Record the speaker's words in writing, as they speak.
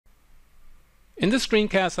In this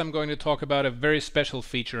screencast, I'm going to talk about a very special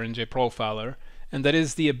feature in JProfiler, and that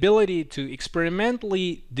is the ability to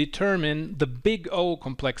experimentally determine the big O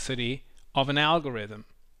complexity of an algorithm.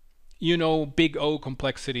 You know big O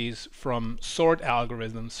complexities from sort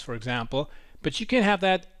algorithms, for example, but you can have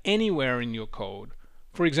that anywhere in your code.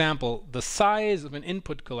 For example, the size of an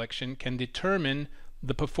input collection can determine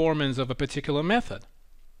the performance of a particular method.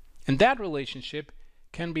 And that relationship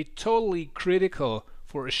can be totally critical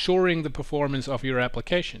for assuring the performance of your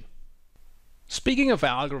application. Speaking of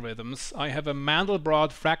algorithms, I have a Mandelbrot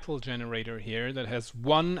fractal generator here that has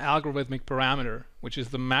one algorithmic parameter, which is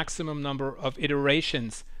the maximum number of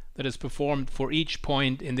iterations that is performed for each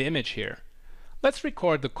point in the image here. Let's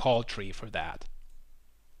record the call tree for that.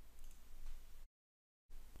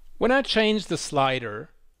 When I change the slider,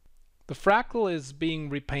 the fractal is being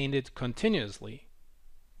repainted continuously.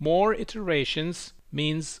 More iterations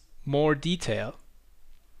means more detail.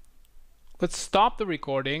 Let's stop the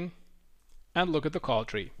recording and look at the call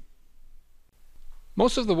tree.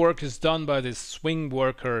 Most of the work is done by this swing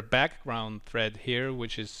worker background thread here,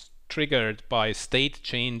 which is triggered by state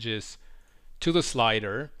changes to the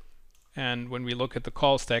slider. And when we look at the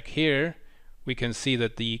call stack here, we can see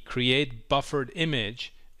that the create buffered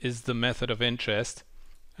image is the method of interest.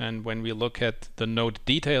 And when we look at the node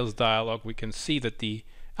details dialog, we can see that the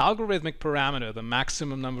algorithmic parameter, the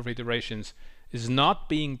maximum number of iterations, is not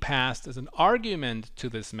being passed as an argument to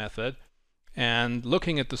this method. And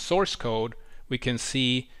looking at the source code, we can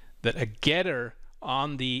see that a getter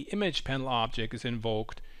on the image panel object is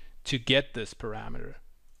invoked to get this parameter.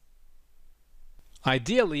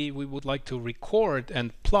 Ideally, we would like to record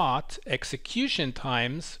and plot execution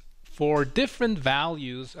times for different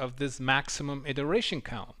values of this maximum iteration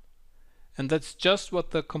count. And that's just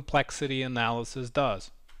what the complexity analysis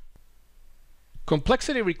does.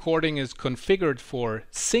 Complexity recording is configured for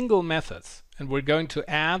single methods, and we're going to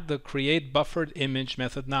add the create buffered image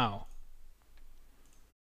method now.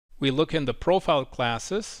 We look in the profile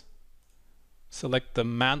classes, select the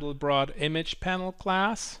Mandelbrot image panel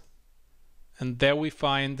class, and there we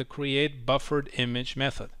find the create buffered image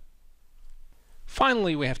method.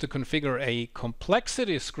 Finally, we have to configure a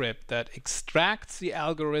complexity script that extracts the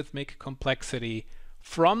algorithmic complexity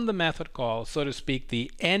from the method call, so to speak,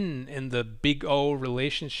 the n in the big O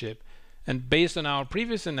relationship. And based on our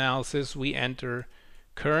previous analysis, we enter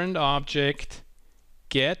current object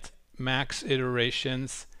get max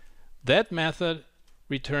iterations. That method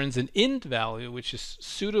returns an int value, which is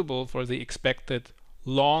suitable for the expected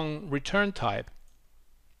long return type.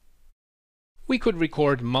 We could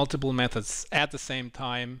record multiple methods at the same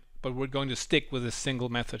time, but we're going to stick with a single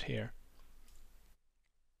method here.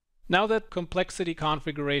 Now that complexity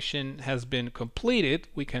configuration has been completed,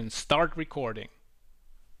 we can start recording.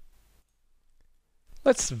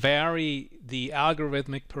 Let's vary the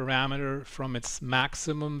algorithmic parameter from its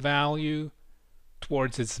maximum value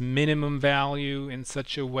towards its minimum value in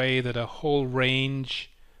such a way that a whole range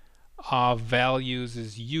of values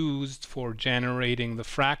is used for generating the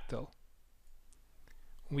fractal.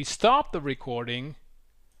 When we stop the recording,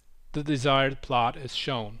 the desired plot is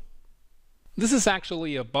shown. This is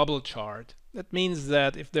actually a bubble chart. That means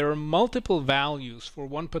that if there are multiple values for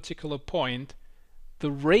one particular point,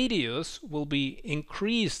 the radius will be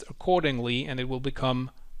increased accordingly and it will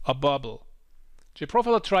become a bubble.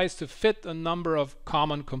 JProfiler tries to fit a number of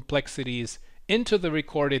common complexities into the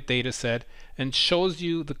recorded dataset and shows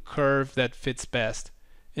you the curve that fits best.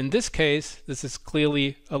 In this case, this is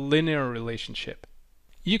clearly a linear relationship.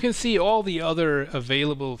 You can see all the other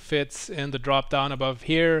available fits in the drop-down above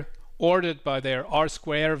here, ordered by their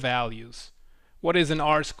R-square values. What is an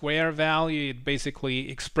R-square value? It basically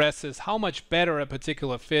expresses how much better a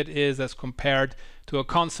particular fit is as compared to a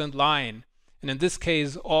constant line. And in this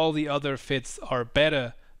case, all the other fits are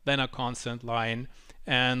better than a constant line,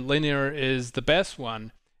 and linear is the best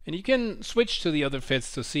one. And you can switch to the other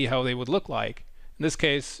fits to see how they would look like. In this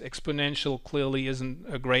case, exponential clearly isn't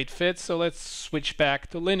a great fit, so let's switch back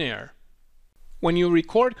to linear. When you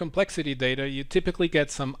record complexity data, you typically get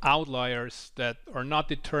some outliers that are not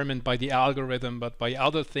determined by the algorithm, but by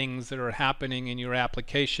other things that are happening in your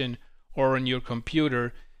application or on your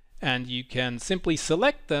computer. And you can simply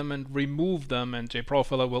select them and remove them, and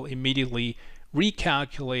JProfiler will immediately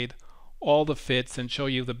recalculate all the fits and show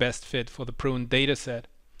you the best fit for the pruned dataset.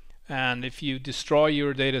 And if you destroy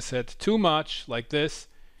your dataset too much, like this,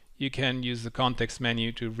 you can use the context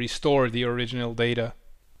menu to restore the original data.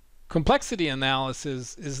 Complexity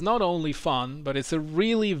analysis is not only fun, but it's a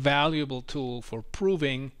really valuable tool for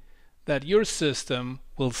proving that your system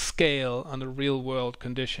will scale under real-world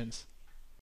conditions.